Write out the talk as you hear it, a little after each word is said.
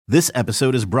This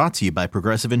episode is brought to you by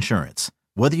Progressive Insurance.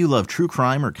 Whether you love true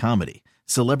crime or comedy,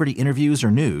 celebrity interviews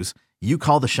or news, you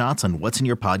call the shots on what's in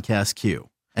your podcast queue.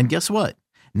 And guess what?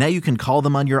 Now you can call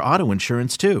them on your auto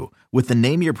insurance too with the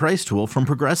Name Your Price tool from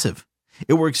Progressive.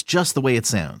 It works just the way it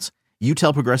sounds. You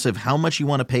tell Progressive how much you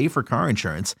want to pay for car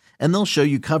insurance, and they'll show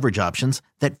you coverage options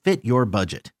that fit your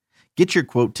budget. Get your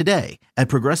quote today at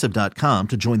Progressive.com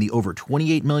to join the over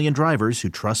 28 million drivers who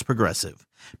trust Progressive.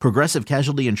 Progressive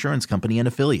Casualty Insurance Company and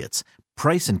Affiliates.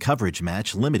 Price and coverage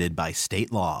match limited by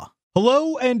state law.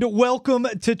 Hello and welcome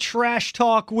to Trash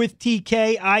Talk with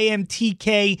TK. I am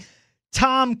TK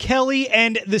Tom Kelly,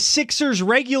 and the Sixers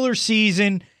regular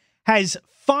season has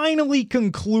finally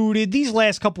concluded. These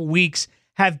last couple weeks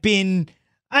have been,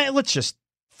 let's just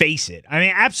face it,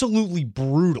 absolutely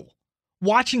brutal.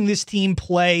 Watching this team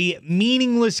play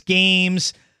meaningless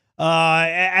games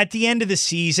at the end of the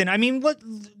season.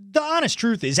 The honest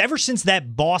truth is, ever since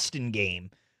that Boston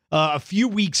game a few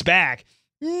weeks back,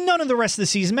 none of the rest of the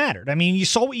season mattered. You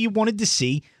saw what you wanted to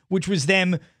see, which was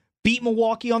them beat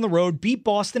Milwaukee on the road, beat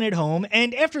Boston at home,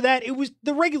 and after that, it was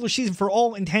the regular season for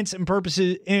all intents and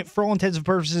purposes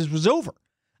was over.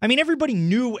 Everybody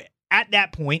knew at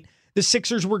that point the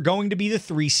Sixers were going to be the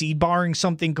 3 seed, barring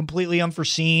something completely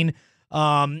unforeseen.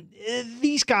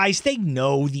 These guys, they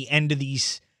know the end of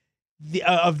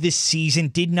this season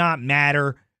did not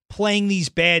matter. Playing these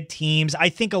bad teams, I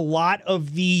think a lot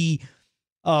of the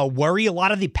worry, a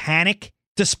lot of the panic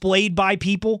displayed by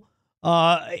people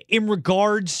in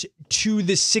regards to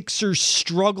the Sixers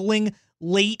struggling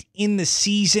late in the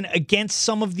season against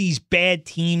some of these bad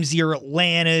teams, your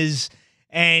Atlantas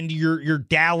and your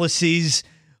Dallases,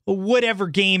 whatever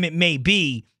game it may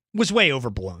be, was way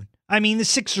overblown. The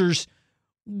Sixers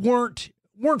weren't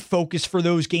focused for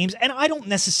those games, and I don't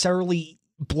necessarily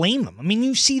blame them.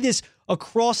 You see this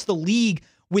across the league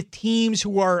with teams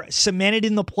who are cemented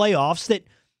in the playoffs, that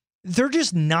they're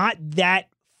just not that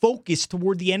focused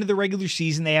toward the end of the regular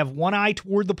season. They have one eye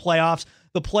toward the playoffs.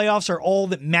 The playoffs are all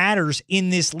that matters in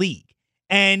this league.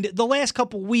 And the last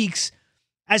couple weeks,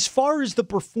 as far as the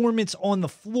performance on the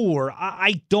floor,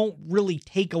 I don't really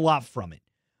take a lot from it.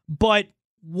 But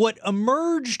what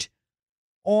emerged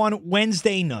on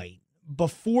Wednesday night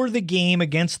before the game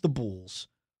against the Bulls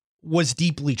was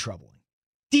deeply troubling.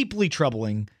 Deeply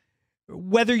troubling.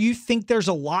 Whether you think there's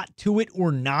a lot to it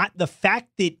or not, the fact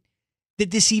that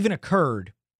this even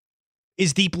occurred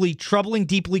is deeply troubling,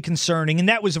 deeply concerning. And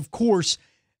that was, of course,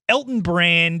 Elton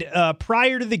Brand,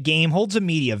 prior to the game, holds a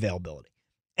media availability.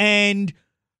 And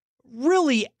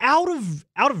really, out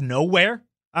of nowhere,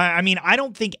 I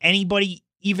don't think anybody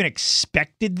even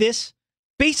expected this,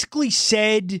 basically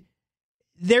said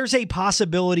there's a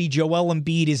possibility Joel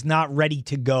Embiid is not ready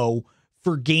to go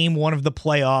for game 1 of the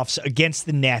playoffs against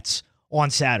the Nets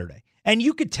on Saturday. And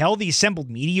you could tell the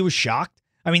assembled media was shocked.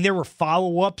 There were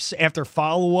follow-ups after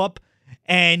follow-up.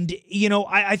 And,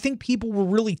 I think people were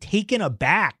really taken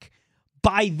aback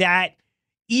by that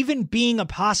even being a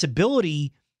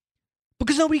possibility,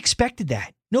 because nobody expected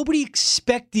that. Nobody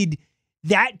expected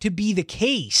that to be the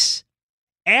case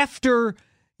after,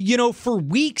 for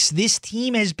weeks, this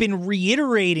team has been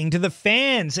reiterating to the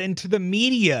fans and to the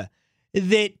media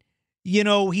that,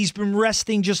 he's been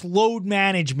resting just load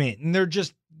management and they're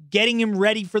just getting him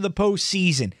ready for the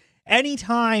postseason.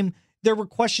 Anytime there were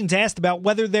questions asked about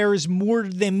whether there is more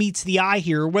than meets the eye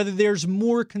here, or whether there's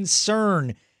more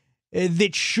concern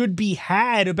that should be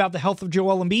had about the health of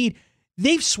Joel Embiid,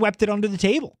 they've swept it under the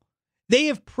table. They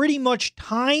have pretty much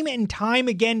time and time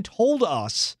again told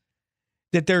us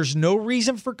that there's no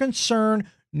reason for concern,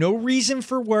 no reason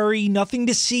for worry, nothing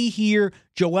to see here.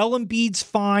 Joel Embiid's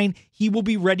fine. He will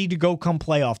be ready to go come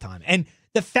playoff time. And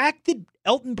the fact that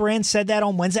Elton Brand said that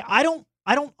on Wednesday, I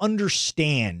don't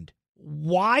understand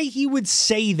why he would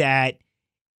say that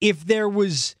if there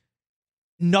was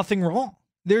nothing wrong.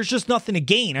 There's just nothing to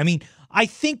gain. I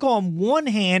think on one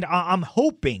hand, I'm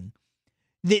hoping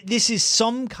that this is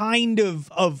some kind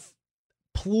of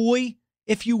ploy,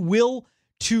 if you will,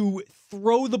 to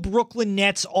throw the Brooklyn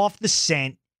Nets off the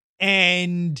scent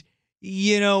and,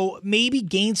 maybe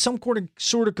gain some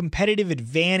sort of competitive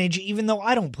advantage, even though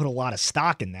I don't put a lot of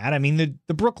stock in that.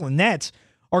 The Brooklyn Nets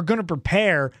are going to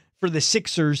prepare for the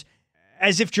Sixers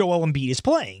as if Joel Embiid is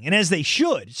playing, and as they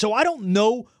should. So I don't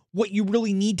know what you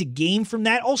really need to gain from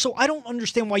that. Also, I don't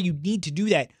understand why you need to do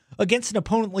that against an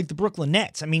opponent like the Brooklyn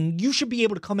Nets. You should be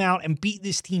able to come out and beat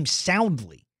this team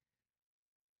soundly.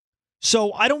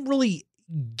 So I don't really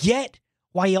get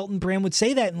why Elton Brand would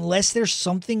say that unless there's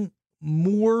something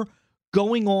more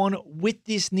going on with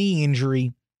this knee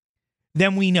injury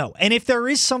than we know. And if there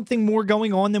is something more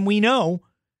going on than we know,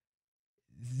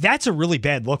 that's a really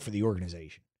bad look for the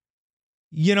organization.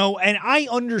 And I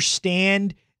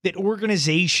understand that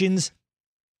organizations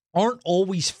aren't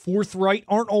always forthright,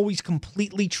 aren't always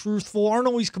completely truthful, aren't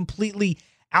always completely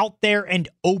out there and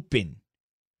open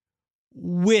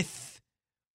with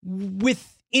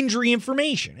injury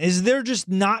information, is they're just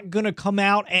not going to come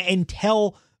out and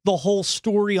tell the whole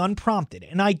story unprompted.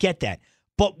 And I get that.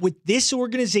 But with this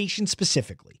organization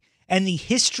specifically and the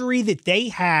history that they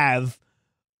have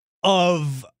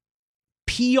of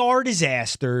PR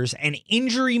disasters and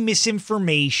injury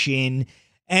misinformation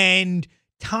and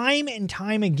time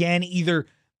again, either,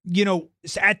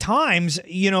 at times,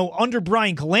 under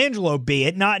Brian Colangelo, be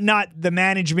it, not the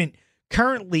management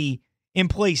currently in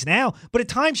place now, but at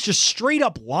times just straight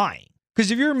up lying.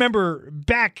 Because if you remember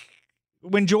back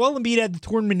when Joel Embiid had the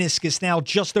torn meniscus now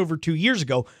just over 2 years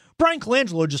ago, Brian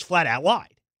Colangelo just flat out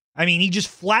lied. I mean, he just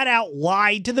flat out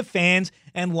lied to the fans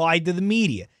and lied to the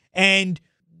media. And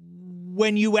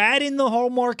when you add in the whole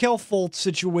Markelle Fultz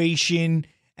situation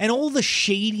and all the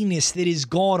shadiness that has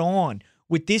gone on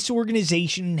with this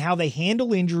organization and how they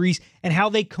handle injuries and how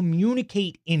they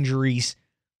communicate injuries,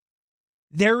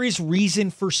 there is reason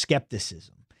for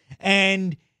skepticism.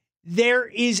 And there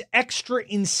is extra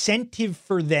incentive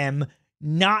for them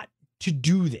not to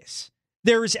do this.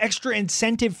 There is extra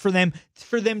incentive for them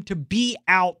to be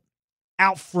out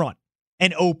front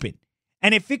and open.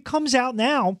 And if it comes out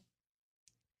now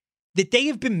that they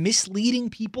have been misleading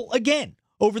people again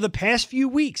over the past few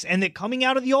weeks, and that coming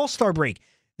out of the All-Star break,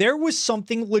 there was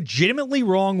something legitimately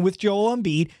wrong with Joel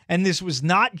Embiid, and this was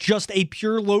not just a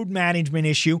pure load management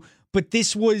issue, but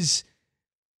this was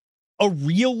a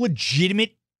real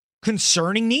legitimate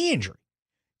concerning knee injury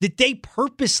that they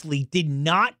purposely did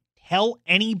not tell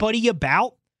anybody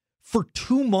about for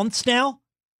 2 months now.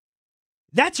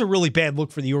 That's a really bad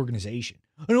look for the organization.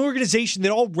 An organization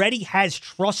that already has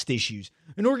trust issues.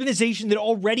 An organization that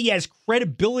already has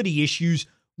credibility issues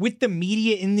with the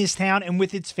media in this town and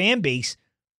with its fan base.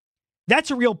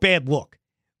 That's a real bad look.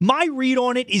 My read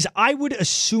on it is I would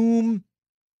assume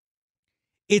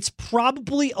it's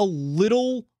probably a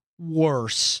little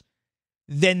worse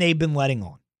than they've been letting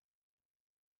on.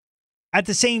 At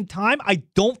the same time, I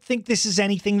don't think this is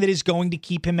anything that is going to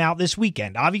keep him out this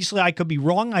weekend. Obviously, I could be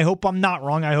wrong. I hope I'm not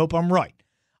wrong. I hope I'm right.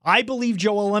 I believe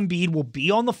Joel Embiid will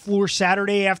be on the floor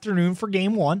Saturday afternoon for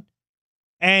Game 1.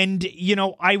 And,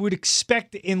 I would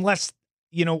expect, unless,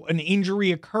 an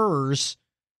injury occurs,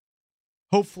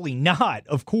 hopefully not,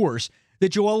 of course, that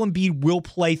Joel Embiid will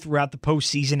play throughout the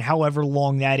postseason, however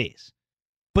long that is.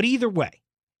 But either way,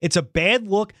 it's a bad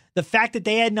look. The fact that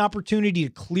they had an opportunity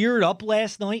to clear it up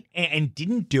last night and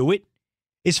didn't do it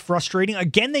is frustrating.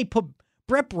 Again, they put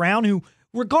Brett Brown, who,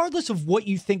 regardless of what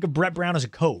you think of Brett Brown as a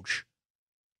coach,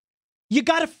 you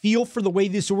got to feel for the way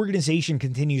this organization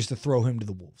continues to throw him to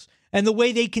the wolves and the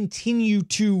way they continue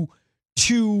to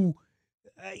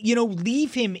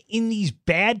leave him in these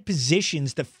bad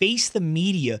positions to face the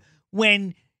media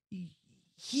when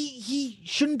he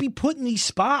shouldn't be put in these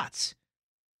spots.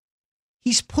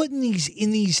 He's put in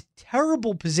these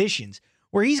terrible positions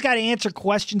where he's got to answer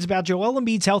questions about Joel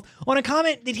Embiid's health on a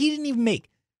comment that he didn't even make.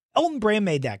 Elton Brand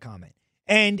made that comment.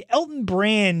 And Elton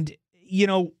Brand,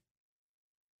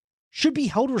 should be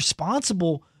held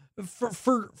responsible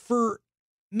for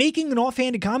making an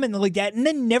offhanded comment like that and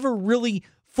then never really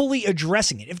fully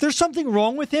addressing it. If there's something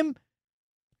wrong with him,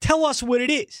 tell us what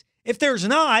it is. If there's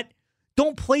not,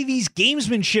 don't play these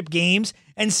gamesmanship games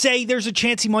and say there's a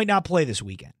chance he might not play this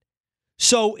weekend.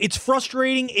 So it's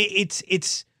frustrating.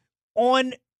 It's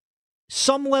on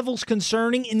some levels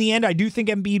concerning. In the end, I do think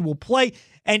Embiid will play.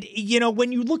 And,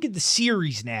 when you look at the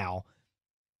series now,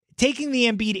 taking the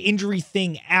Embiid injury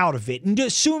thing out of it and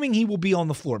assuming he will be on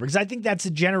the floor, because I think that's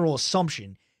a general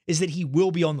assumption, is that he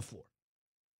will be on the floor.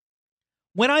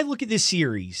 When I look at this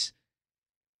series,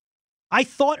 I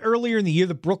thought earlier in the year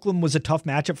that Brooklyn was a tough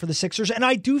matchup for the Sixers, and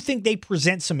I do think they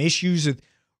present some issues with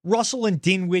Russell and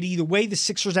Dinwiddie, the way the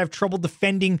Sixers have trouble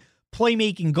defending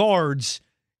playmaking guards.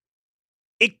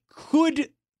 It could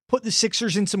put the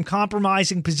Sixers in some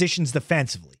compromising positions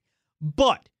defensively.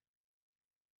 But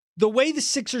the way the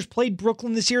Sixers played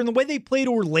Brooklyn this year and the way they played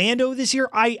Orlando this year,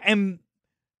 I am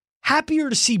happier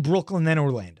to see Brooklyn than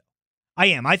Orlando. I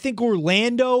am. I think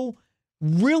Orlando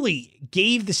really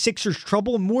gave the Sixers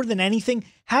trouble, and more than anything,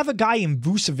 have a guy in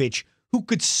Vucevic who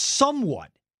could somewhat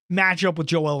match up with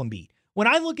Joel Embiid. When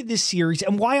I look at this series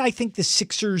and why I think the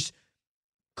Sixers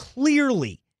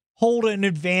clearly hold an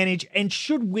advantage and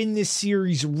should win this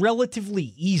series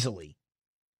relatively easily,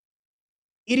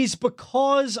 it is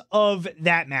because of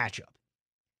that matchup.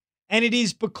 And it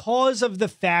is because of the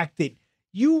fact that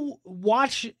You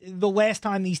watch the last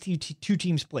time these two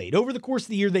teams played. Over the course of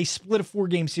the year, they split a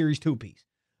 4-game series two-piece.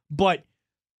 But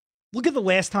look at the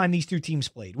last time these two teams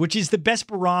played, which is the best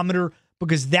barometer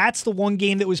because that's the one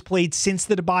game that was played since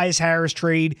the Tobias Harris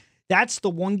trade. That's the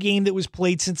one game that was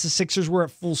played since the Sixers were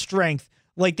at full strength,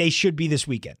 like they should be this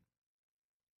weekend.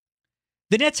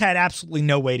 The Nets had absolutely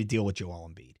no way to deal with Joel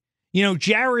Embiid. You know,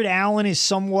 Jared Allen is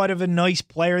somewhat of a nice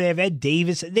player. They have Ed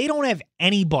Davis. They don't have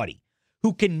anybody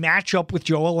who can match up with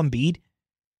Joel Embiid.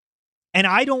 And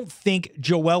I don't think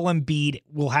Joel Embiid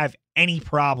will have any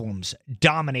problems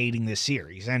dominating this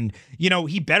series. And, you know,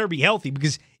 he better be healthy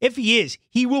because if he is,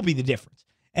 he will be the difference.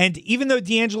 And even though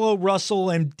D'Angelo Russell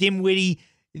and Dinwiddie,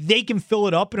 they can fill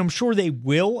it up, and I'm sure they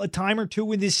will a time or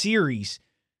two in this series,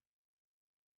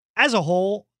 as a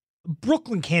whole,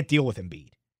 Brooklyn can't deal with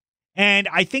Embiid. And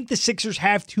I think the Sixers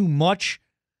have too much.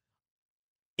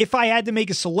 If I had to make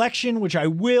a selection, which I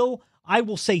will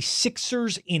say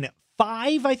Sixers in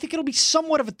 5. I think it'll be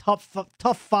somewhat of a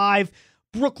tough 5.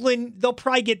 Brooklyn, they'll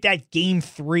probably get that game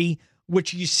 3,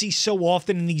 which you see so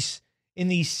often in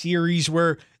these series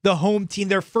where the home team,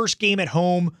 their first game at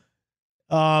home,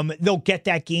 they'll get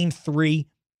that game 3.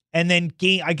 And then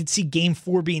I could see game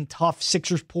 4 being tough.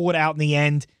 Sixers pull it out in the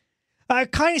end.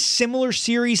 Kind of similar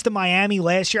series to Miami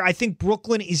last year. I think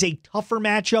Brooklyn is a tougher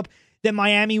matchup than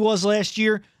Miami was last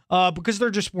year because they're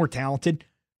just more talented.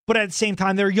 But at the same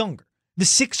time, they're younger. The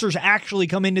Sixers actually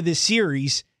come into this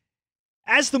series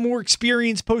as the more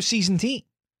experienced postseason team.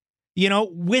 You know,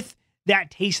 with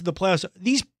that taste of the playoffs.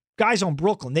 These guys on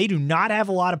Brooklyn, they do not have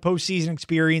a lot of postseason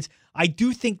experience. I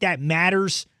do think that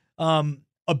matters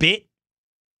a bit.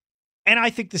 And I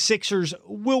think the Sixers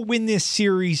will win this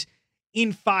series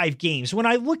in 5 games. When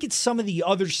I look at some of the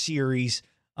other series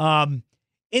in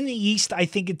the East, I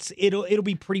think it'll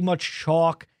be pretty much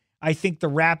chalk. I think the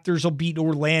Raptors will beat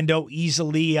Orlando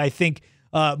easily. I think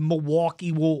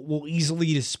Milwaukee will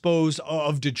easily dispose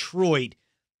of Detroit.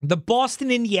 The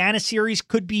Boston-Indiana series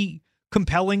could be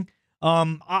compelling.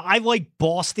 I like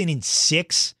Boston in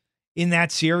 6 in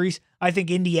that series. I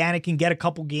think Indiana can get a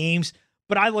couple games,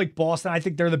 but I like Boston. I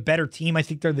think they're the better team. I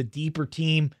think they're the deeper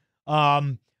team.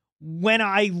 When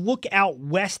I look out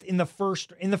west in the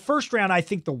first round, I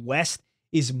think the West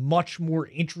is much more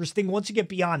interesting. Once you get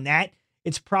beyond that,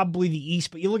 it's probably the East.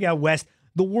 But you look out west,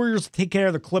 the Warriors take care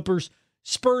of the Clippers.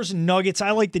 Spurs and Nuggets. I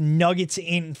like the Nuggets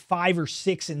in 5 or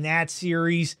 6 in that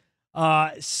series.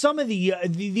 Some of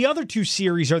the other 2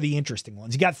 series are the interesting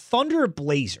ones. You got Thunder or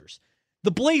Blazers.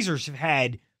 The Blazers have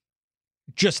had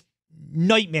just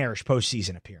nightmarish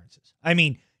postseason appearances. I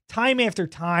mean, time after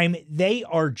time, they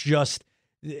are just.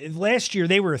 Last year,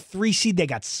 they were a 3 seed. They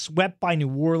got swept by New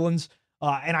Orleans,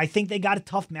 and I think they got a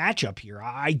tough matchup here.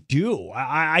 I do.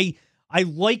 I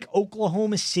like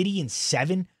Oklahoma City in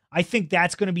 7. I think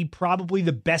that's going to be probably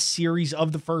the best series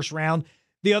of the first round.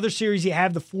 The other series you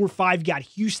have, the 4-5, you got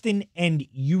Houston and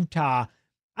Utah.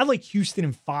 I like Houston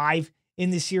in 5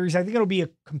 in this series. I think it'll be a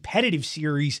competitive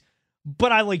series,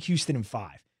 but I like Houston in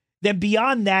 5. Then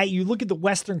beyond that, you look at the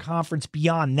Western Conference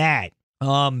beyond that.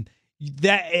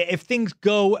 That if things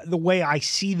go the way I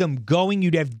see them going,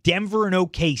 you'd have Denver and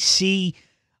OKC.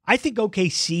 I think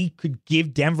OKC could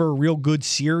give Denver a real good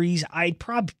series. I'd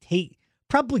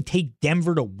probably take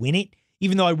Denver to win it,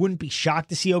 even though I wouldn't be shocked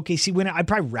to see OKC win it. I'd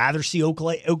probably rather see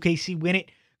OKC win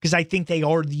it because I think they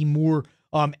are the more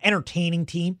entertaining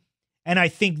team. And I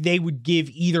think they would give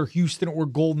either Houston or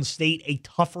Golden State a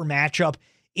tougher matchup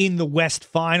in the West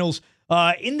Finals.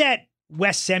 In that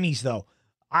West semis, though,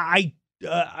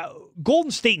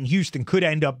 Golden State and Houston could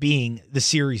end up being the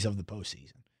series of the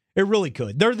postseason. It really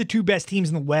could. They're the 2 best teams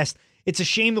in the West. It's a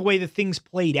shame the way that things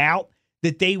played out,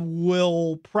 that they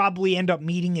will probably end up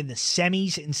meeting in the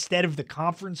semis instead of the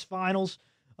conference finals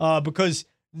because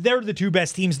they're the 2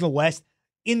 best teams in the West.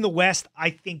 In the West, I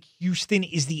think Houston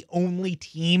is the only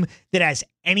team that has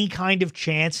any kind of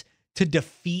chance to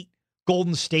defeat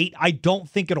Golden State. I don't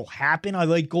think it'll happen. I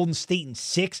like Golden State in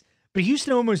 6, but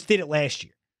Houston almost did it last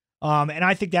year. And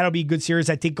I think that'll be a good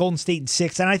series. I take Golden State in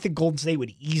 6, and I think Golden State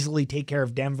would easily take care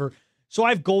of Denver. So I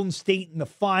have Golden State in the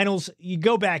finals. You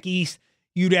go back east,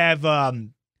 you'd have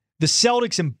the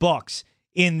Celtics and Bucks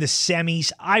in the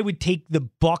semis. I would take the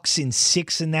Bucks in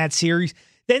 6 in that series.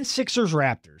 Then Sixers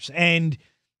Raptors. And,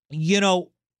 you know,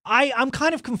 I'm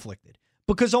kind of conflicted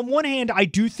because on one hand, I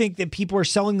do think that people are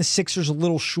selling the Sixers a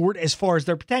little short as far as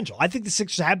their potential. I think the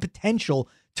Sixers have potential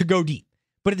to go deep.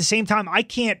 But at the same time, I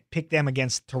can't pick them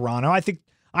against Toronto. I think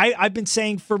I've been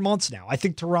saying for months now, I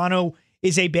think Toronto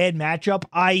is a bad matchup.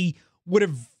 I would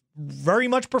have very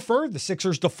much preferred the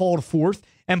Sixers to fall to 4th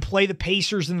and play the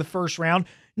Pacers in the first round.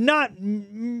 Not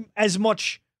as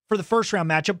much for the first round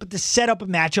matchup, but to set up a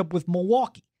matchup with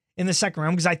Milwaukee in the second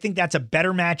round, because I think that's a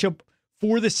better matchup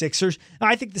for the Sixers. And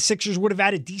I think the Sixers would have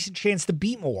had a decent chance to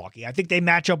beat Milwaukee. I think they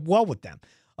match up well with them.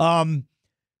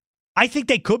 I think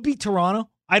they could beat Toronto.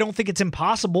 I don't think it's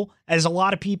impossible, as a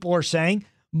lot of people are saying,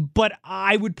 but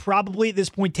I would probably at this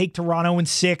point take Toronto in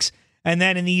 6. And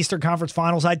then in the Eastern Conference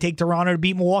Finals, I'd take Toronto to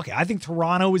beat Milwaukee. I think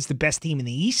Toronto is the best team in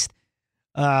the East.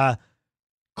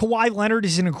 Kawhi Leonard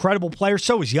is an incredible player.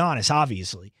 So is Giannis,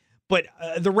 obviously. But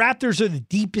the Raptors are the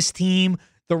deepest team.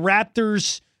 The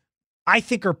Raptors, I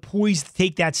think, are poised to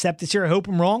take that step this year. I hope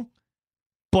I'm wrong.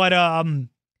 But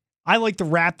I like the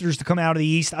Raptors to come out of the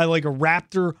East. I like a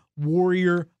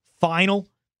Raptor-Warrior final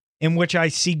in which I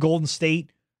see Golden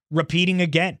State repeating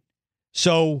again.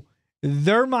 So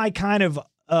they're my kind of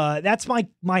that's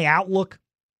my outlook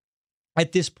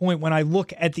at this point when I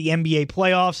look at the NBA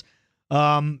playoffs.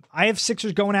 I have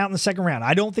Sixers going out in the second round.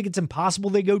 I don't think it's impossible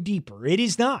they go deeper. It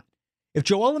is not. If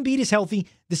Joel Embiid is healthy,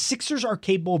 the Sixers are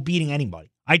capable of beating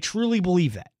anybody. I truly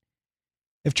believe that.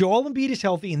 If Joel Embiid is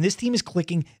healthy and this team is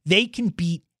clicking, they can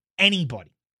beat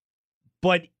anybody.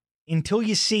 But until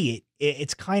you see it,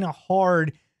 it's kind of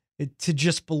hard to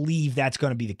just believe that's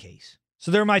going to be the case. So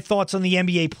there are my thoughts on the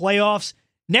NBA playoffs.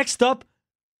 Next up,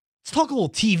 let's talk a little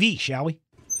TV, shall we?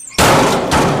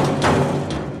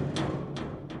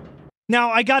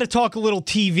 Now, I got to talk a little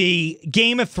TV.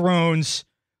 Game of Thrones.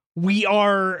 We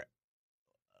are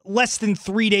less than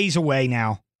 3 days away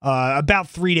now. About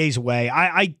 3 days away.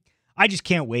 I just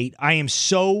can't wait. I am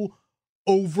so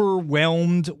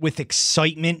overwhelmed with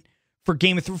excitement for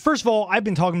Game of Thrones. First of all, I've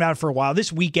been talking about it for a while.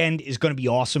 This weekend is going to be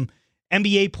awesome.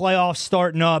 NBA playoffs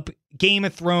starting up, Game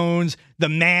of Thrones, the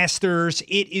Masters.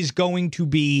 It is going to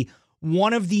be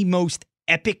one of the most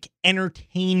epic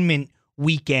entertainment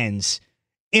weekends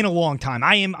in a long time.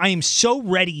 I am so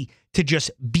ready to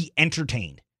just be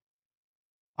entertained.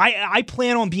 I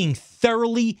plan on being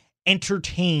thoroughly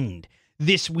entertained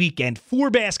this weekend.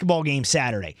 4 basketball games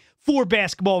Saturday, 4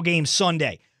 basketball games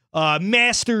Sunday,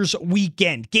 Masters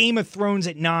weekend, Game of Thrones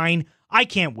at 9. I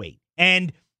can't wait.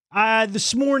 And earlier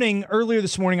this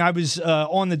morning, I was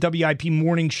on the WIP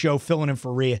morning show filling in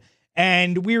for Rhea,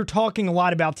 and we were talking a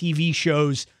lot about TV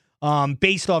shows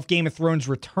based off Game of Thrones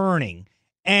returning,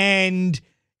 and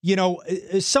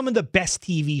some of the best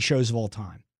TV shows of all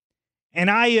time. And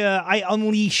I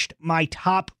unleashed my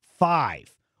top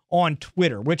 5 on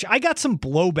Twitter, which I got some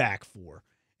blowback for.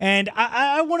 And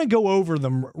I want to go over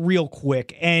them real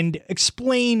quick and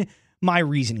explain my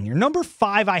reasoning here. Number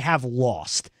 5, I have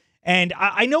Lost. And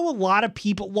I know a lot of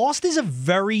people, Lost is a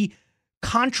very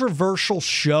controversial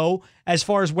show as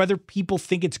far as whether people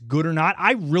think it's good or not.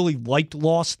 I really liked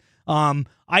Lost.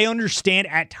 I understand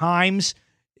at times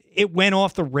it went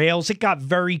off the rails. It got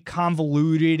very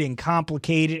convoluted and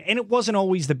complicated, and it wasn't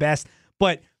always the best.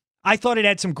 But I thought it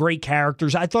had some great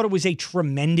characters. I thought it was a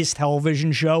tremendous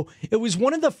television show. It was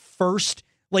one of the first,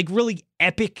 really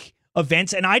epic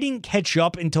events, and I didn't catch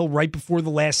up until right before the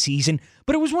last season,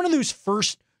 but it was one of those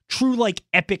first true,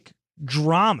 epic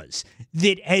dramas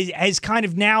that has kind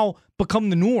of now become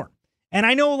the norm. And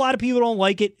I know a lot of people don't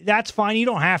like it. That's fine. You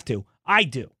don't have to. I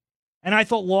do. And I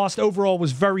thought Lost overall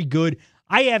was very good.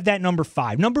 I have that number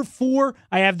 5. Number 4,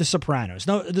 I have The Sopranos.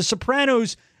 Now, The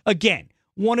Sopranos, again,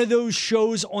 one of those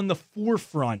shows on the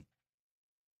forefront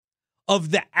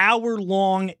of the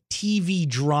hour-long TV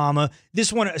drama.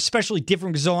 This one especially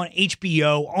different because it's on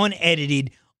HBO,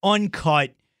 unedited,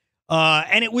 uncut,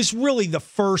 and it was really the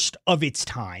first of its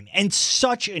time and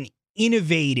such an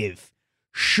innovative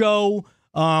show.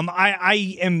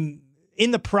 I am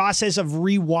in the process of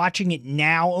rewatching it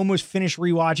now, almost finished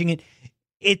rewatching it.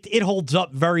 It holds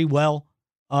up very well.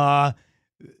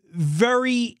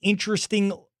 Very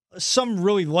interesting. Some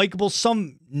really likable,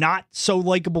 some not so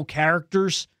likable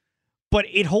characters, but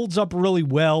it holds up really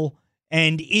well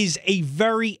and is a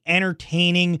very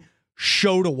entertaining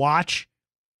show to watch.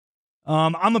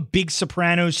 I'm a big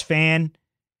Sopranos fan,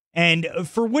 and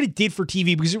for what it did for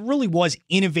TV, because it really was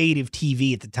innovative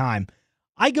TV at the time,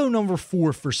 I go number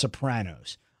 4 for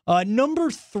Sopranos. Number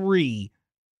 3,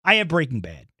 I have Breaking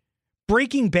Bad.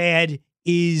 Breaking Bad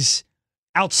is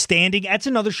outstanding. That's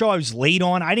another show I was late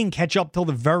on. I didn't catch up till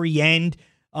the very end.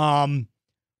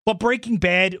 But Breaking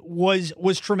Bad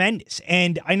was tremendous.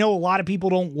 And I know a lot of people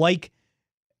don't like,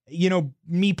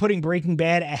 me putting Breaking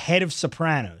Bad ahead of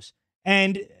Sopranos.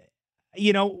 And,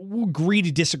 we'll agree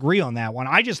to disagree on that one.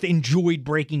 I just enjoyed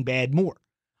Breaking Bad more.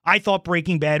 I thought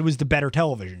Breaking Bad was the better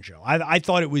television show. I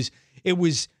thought it was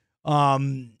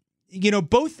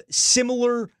both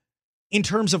similar in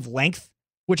terms of length,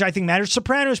 which I think matters.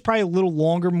 Sopranos probably a little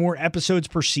longer, more episodes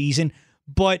per season,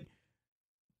 but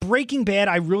Breaking Bad,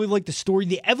 I really like the story.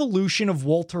 The evolution of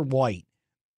Walter White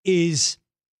is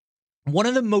one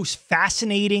of the most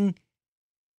fascinating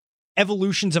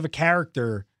evolutions of a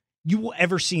character you will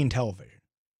ever see in television.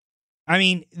 I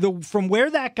mean, from where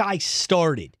that guy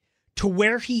started to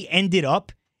where he ended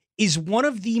up is one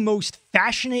of the most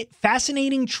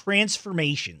fascinating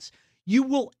transformations you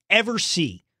will ever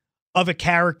see of a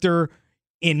character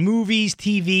in movies,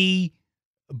 TV,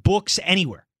 books,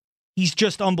 anywhere. He's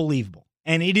just unbelievable.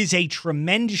 And it is a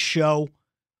tremendous show.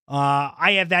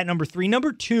 I have that number 3.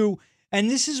 Number 2, and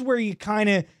this is where you kind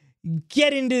of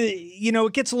get into,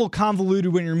 it gets a little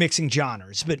convoluted when you're mixing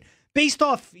genres, but based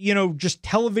off, just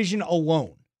television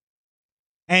alone.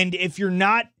 And if you're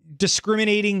not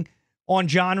discriminating on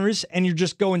genres and you're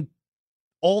just going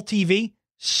all TV,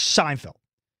 Seinfeld.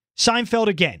 Seinfeld,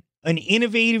 again, an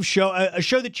innovative show, a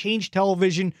show that changed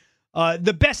television,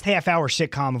 the best half-hour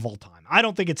sitcom of all time. I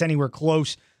don't think it's anywhere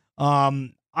close.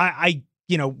 When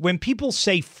people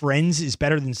say Friends is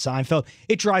better than Seinfeld,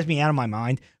 it drives me out of my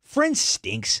mind. Friends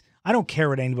stinks. I don't care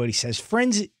what anybody says.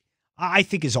 Friends, I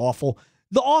think, is awful.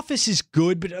 The Office is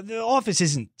good, but The Office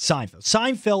isn't Seinfeld.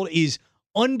 Seinfeld is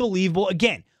unbelievable.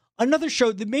 Again, another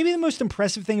show that maybe the most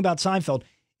impressive thing about Seinfeld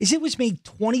is it was made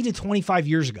 20 to 25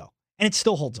 years ago, and it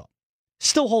still holds up.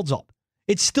 Still holds up.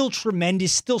 It's still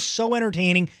tremendous, still so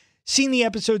entertaining. Seen the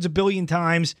episodes a billion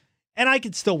times, and I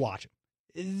could still watch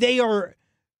them. They are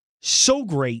so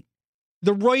great.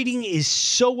 The writing is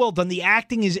so well done. The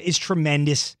acting is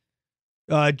tremendous.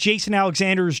 Jason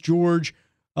Alexander as George.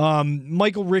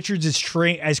 Michael Richards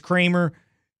as Kramer.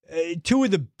 2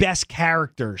 of the best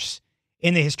characters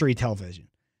in the history of television.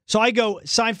 So I go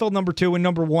Seinfeld number 2, and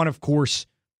number 1, of course,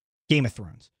 Game of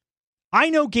Thrones. I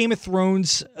know Game of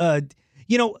Thrones, the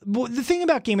thing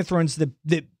about Game of Thrones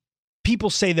that people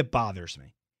say that bothers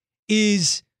me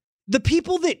is the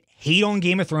people that hate on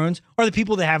Game of Thrones are the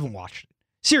people that haven't watched it.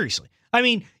 Seriously. I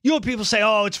mean, have people say,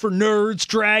 oh, it's for nerds,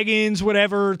 dragons,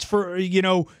 whatever. It's for,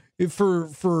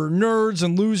 for nerds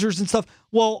and losers and stuff.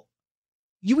 Well,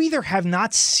 you either have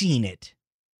not seen it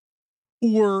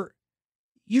or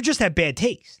you just have bad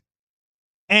taste.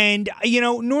 And,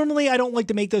 normally I don't like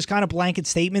to make those kind of blanket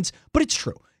statements, but it's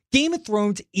true. Game of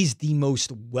Thrones is the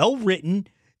most well-written,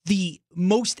 the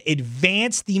most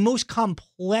advanced, the most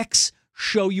complex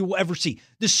show you will ever see.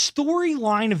 The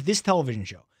storyline of this television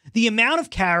show, the amount of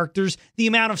characters, the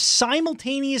amount of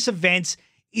simultaneous events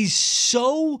is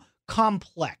so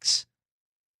complex.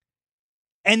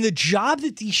 And the job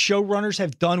that these showrunners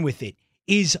have done with it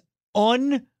is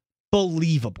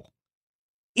unbelievable.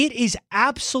 It is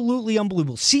absolutely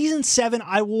unbelievable. Season 7,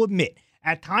 I will admit,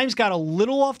 at times got a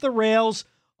little off the rails,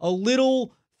 a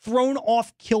little thrown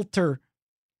off kilter.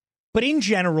 But in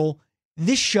general,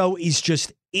 this show is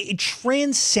just, it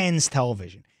transcends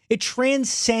television. It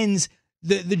transcends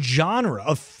the genre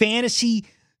of fantasy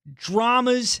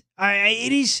dramas.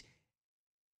 I've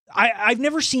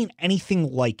never seen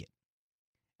anything like it.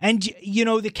 And,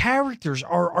 the characters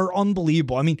are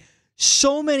unbelievable. I mean,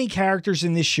 so many characters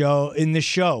in this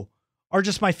show are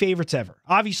just my favorites ever.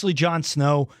 Obviously, Jon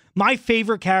Snow. My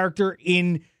favorite character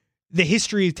in the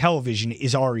history of television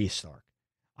is Arya Stark.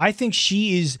 I think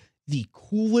she is the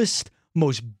coolest,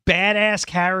 most badass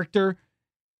character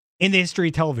in the history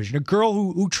of television. A girl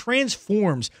who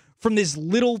transforms from this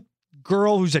little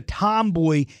girl who's a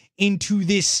tomboy into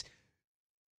this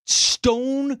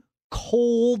stone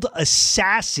cold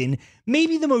assassin,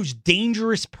 maybe the most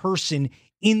dangerous person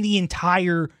in the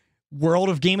entire world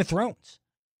of Game of Thrones.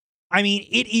 I mean,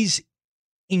 it is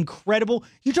incredible.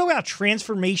 You talk about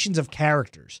transformations of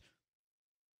characters.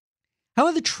 How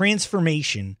about the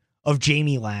transformation of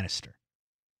Jaime Lannister?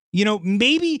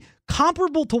 Maybe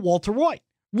comparable to Walter White.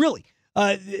 Really.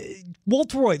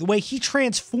 Walter White, the way he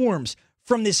transforms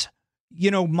from this,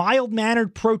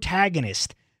 mild-mannered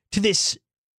protagonist to this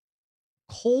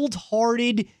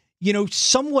cold-hearted,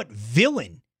 somewhat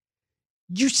villain.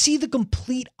 You see the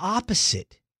complete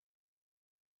opposite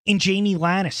in Jaime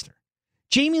Lannister.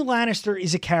 Jaime Lannister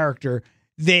is a character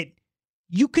that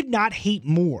you could not hate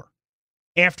more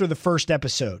after the first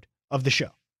episode of the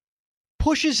show.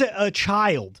 Pushes a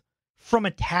child from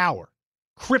a tower,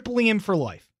 crippling him for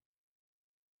life,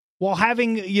 while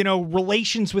having,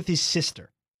 relations with his sister.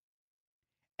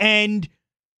 And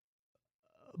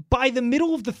by the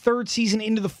middle of the 3rd season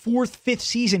into the 4th, 5th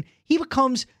season, he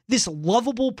becomes this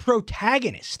lovable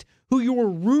protagonist who you are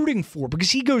rooting for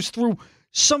because he goes through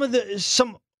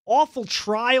some awful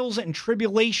trials and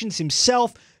tribulations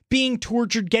himself, being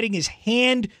tortured, getting his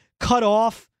hand cut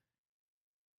off,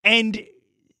 and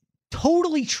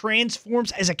totally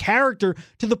transforms as a character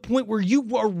to the point where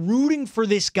you are rooting for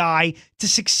this guy to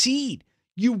succeed.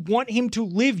 You want him to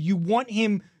live. You want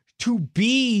him to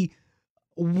be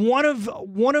one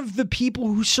of the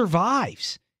people who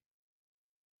survives.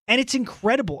 And it's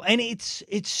incredible. And it's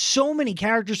so many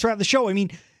characters throughout the show. I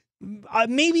mean,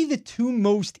 maybe the two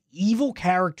most evil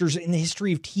characters in the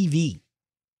history of TV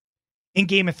in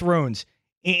Game of Thrones,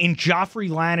 in Joffrey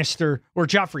Lannister, or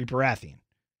Joffrey Baratheon.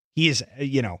 He is,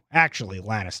 actually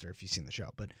Lannister if you've seen the show,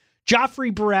 but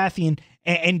Joffrey Baratheon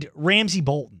and Ramsay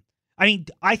Bolton. I mean,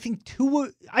 I think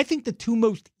the two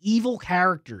most evil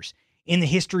characters in the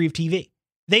history of TV.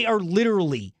 They are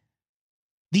literally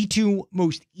the two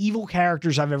most evil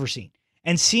characters I've ever seen.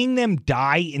 And seeing them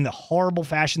die in the horrible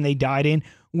fashion they died in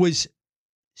was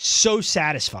so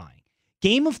satisfying.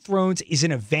 Game of Thrones is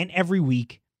an event every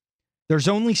week. There's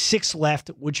only 6 left,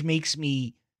 which makes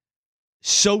me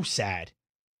so sad.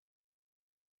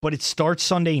 But it starts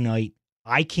Sunday night.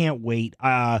 I can't wait.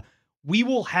 We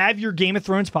will have your Game of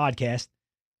Thrones podcast.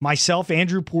 Myself,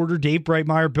 Andrew Porter, Dave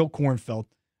Breitmeyer, Bill Kornfeld.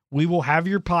 We will have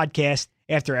your podcast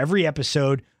after every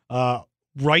episode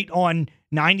right on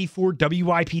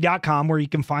 94WIP.com, where you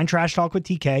can find Trash Talk with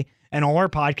TK and all our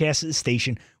podcasts at the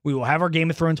station. We will have our Game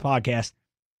of Thrones podcast.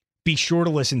 Be sure to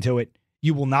listen to it.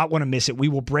 You will not want to miss it. We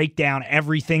will break down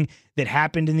everything that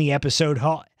happened in the episode,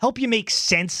 help you make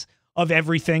sense of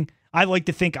everything. I like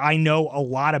to think I know a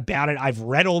lot about it. I've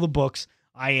read all the books.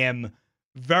 I am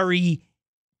very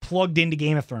plugged into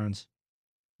Game of Thrones.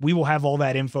 We will have all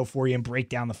that info for you and break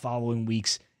down the following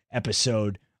week's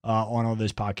episode on all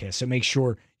those podcasts. So make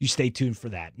sure you stay tuned for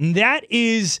that. And that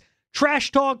is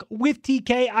Trash Talk with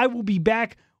TK. I will be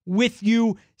back with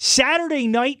you Saturday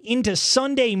night into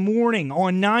Sunday morning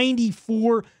on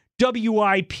 94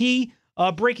 WIP,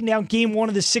 breaking down Game 1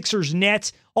 of the Sixers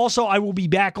Nets. Also, I will be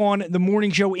back on the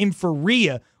morning show in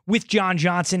Faria with John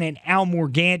Johnson and Al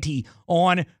Morganti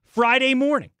on Friday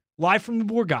morning, live from the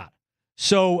Borgata.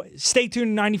 So stay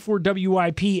tuned to 94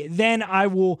 WIP. Then I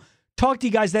will talk to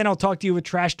you guys. Then I'll talk to you with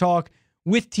Trash Talk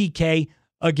with TK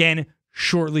again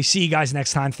shortly. See you guys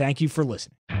next time. Thank you for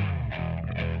listening.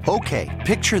 Okay,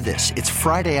 picture this. It's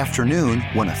Friday afternoon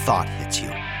when a thought hits you.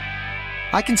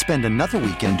 I can spend another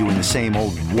weekend doing the same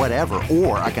old whatever,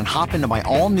 or I can hop into my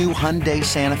all-new Hyundai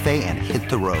Santa Fe and hit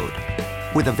the road.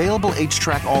 With available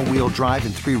H-Track all-wheel drive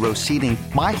and 3-row seating,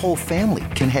 my whole family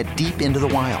can head deep into the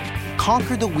wild.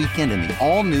 Conquer the weekend in the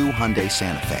all-new Hyundai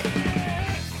Santa Fe.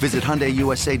 Visit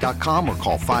HyundaiUSA.com or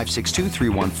call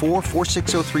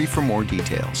 562-314-4603 for more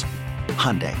details.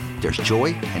 Hyundai, there's joy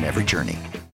in every journey.